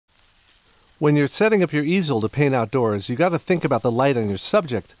When you're setting up your easel to paint outdoors, you got to think about the light on your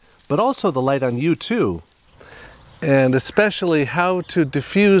subject, but also the light on you too. And especially how to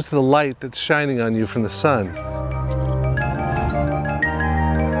diffuse the light that's shining on you from the sun.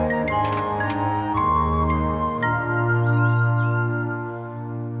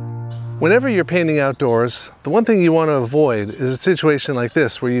 Whenever you're painting outdoors, the one thing you want to avoid is a situation like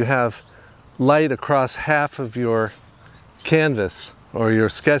this where you have light across half of your canvas or your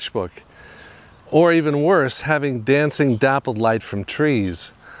sketchbook. Or even worse, having dancing dappled light from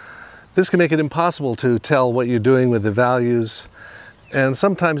trees. This can make it impossible to tell what you're doing with the values, and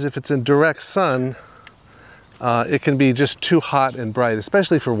sometimes if it's in direct sun, it can be just too hot and bright,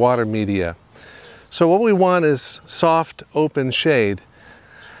 especially for water media. So what we want is soft, open shade.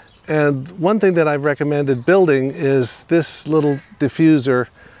 And one thing that I've recommended building is this little diffuser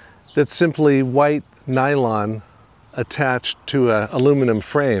that's simply white nylon attached to an aluminum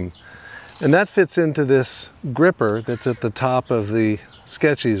frame. And that fits into this gripper that's at the top of the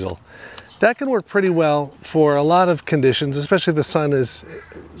sketch easel. That can work pretty well for a lot of conditions, especially if the sun is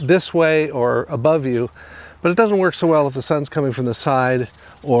this way or above you, but it doesn't work so well if the sun's coming from the side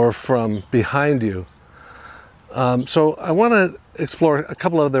or from behind you. So I want to explore a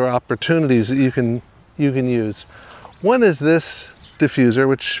couple of other opportunities that you can use. One is this diffuser,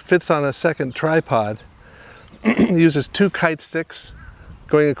 which fits on a second tripod. Uses two kite sticks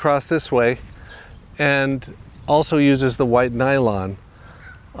going across this way, and also uses the white nylon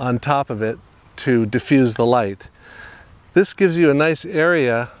on top of it to diffuse the light. This gives you a nice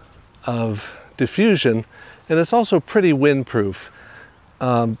area of diffusion, and it's also pretty windproof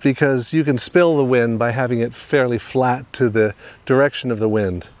because you can spill the wind by having it fairly flat to the direction of the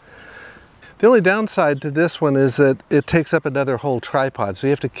wind. The only downside to this one is that it takes up another whole tripod, so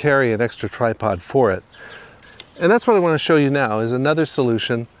you have to carry an extra tripod for it. And that's what I want to show you now, is another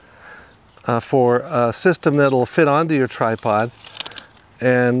solution for a system that'll fit onto your tripod,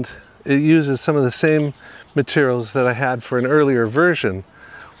 and it uses some of the same materials that I had for an earlier version.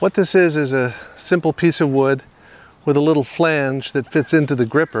 What this is a simple piece of wood with a little flange that fits into the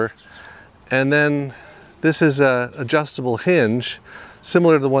gripper, and then this is an adjustable hinge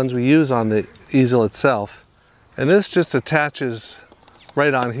similar to the ones we use on the easel itself, and this just attaches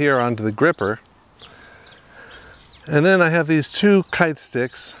right on here onto the gripper. And then I have these two kite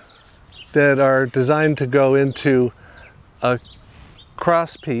sticks that are designed to go into a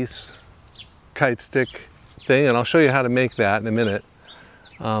cross piece kite stick thing, and I'll show you how to make that in a minute.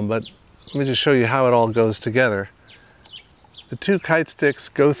 But let me just show you how it all goes together. The two kite sticks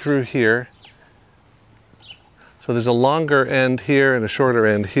go through here. So there's a longer end here and a shorter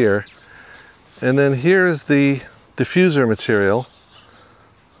end here. And then here's the diffuser material.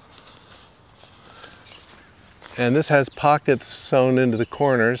 And this has pockets sewn into the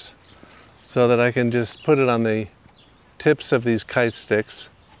corners so that I can just put it on the tips of these kite sticks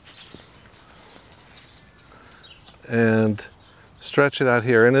and stretch it out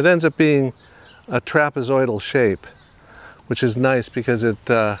here. And it ends up being a trapezoidal shape, which is nice because it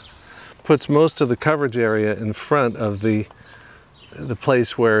puts most of the coverage area in front of the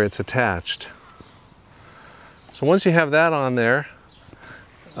place where it's attached. So once you have that on there,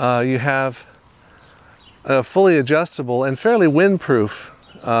 you have a fully adjustable and fairly windproof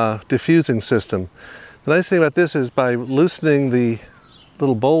diffusing system. The nice thing about this is by loosening the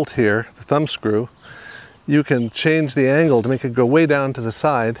little bolt here, the thumb screw, you can change the angle to make it go way down to the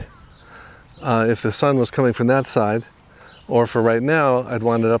side if the sun was coming from that side, or for right now I'd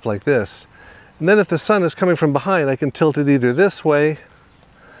want it up like this. And then if the sun is coming from behind, I can tilt it either this way,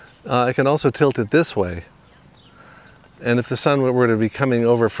 I can also tilt it this way. And if the sun were to be coming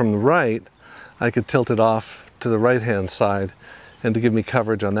over from the right, I could tilt it off to the right-hand side and to give me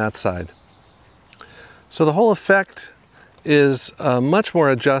coverage on that side. So the whole effect is a much more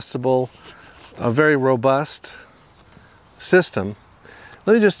adjustable, a very robust system.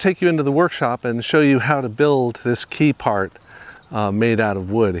 Let me just take you into the workshop and show you how to build this key part made out of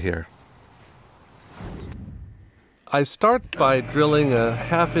wood here. I start by drilling a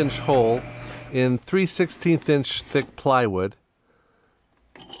 1/2-inch hole in 3/16" thick plywood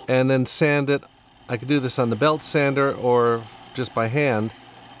and then sand it. I could do this on the belt sander or just by hand.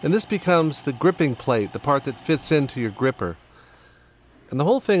 And this becomes the gripping plate, the part that fits into your gripper. And the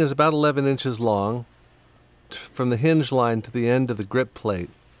whole thing is about 11 inches long from the hinge line to the end of the grip plate.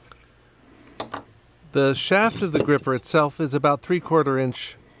 The shaft of the gripper itself is about 3/4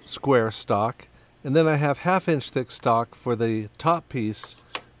 inch square stock, and then I have 1/2 inch thick stock for the top piece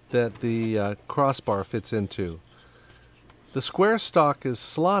that the crossbar fits into. The square stock is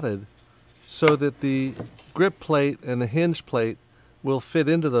slotted so that the grip plate and the hinge plate will fit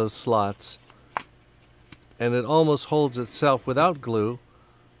into those slots and it almost holds itself without glue.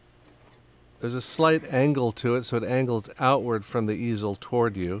 There's a slight angle to it, so it angles outward from the easel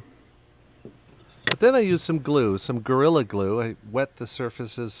toward you. But then I use some glue, some Gorilla Glue. I wet the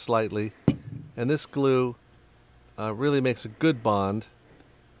surfaces slightly, and this glue really makes a good bond.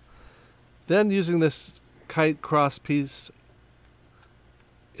 Then using this kite cross piece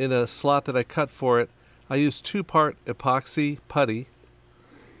in a slot that I cut for it, I use 2-part epoxy putty.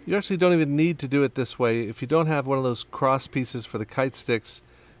 You actually don't even need to do it this way. If you don't have one of those cross pieces for the kite sticks,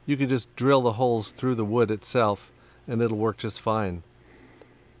 you can just drill the holes through the wood itself and it'll work just fine.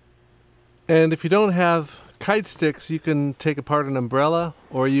 And if you don't have kite sticks, you can take apart an umbrella,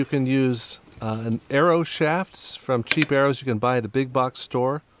 or you can use an arrow shafts from cheap arrows you can buy at a big box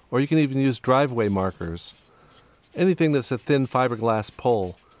store, or you can even use driveway markers. Anything that's a thin fiberglass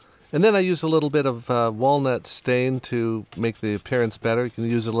pole. And then I use a little bit of walnut stain to make the appearance better. You can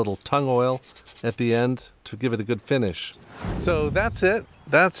use a little tung oil at the end to give it a good finish. So that's it.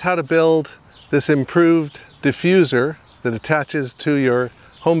 That's how to build this improved diffuser that attaches to your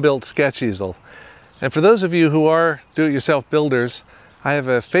home-built sketch easel. And for those of you who are do-it-yourself builders, I have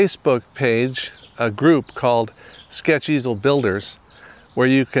a Facebook page, a group called Sketch Easel Builders, where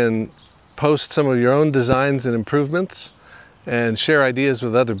you can post some of your own designs and improvements and share ideas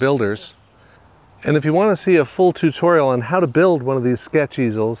with other builders. And if you want to see a full tutorial on how to build one of these sketch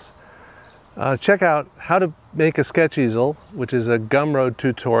easels, check out How to Make a Sketch Easel, which is a Gumroad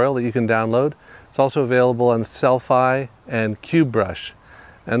tutorial that you can download. It's also available on Selfie and CubeBrush.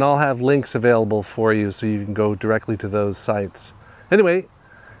 And I'll have links available for you so you can go directly to those sites. Anyway,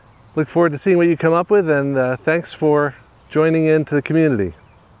 look forward to seeing what you come up with, and thanks for joining into the community.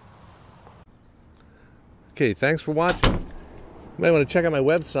 Okay, thanks for watching. You might want to check out my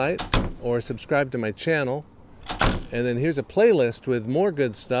website or subscribe to my channel. And then here's a playlist with more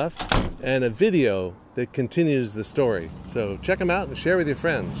good stuff and a video that continues the story. So check them out and share with your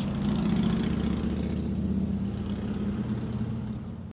friends.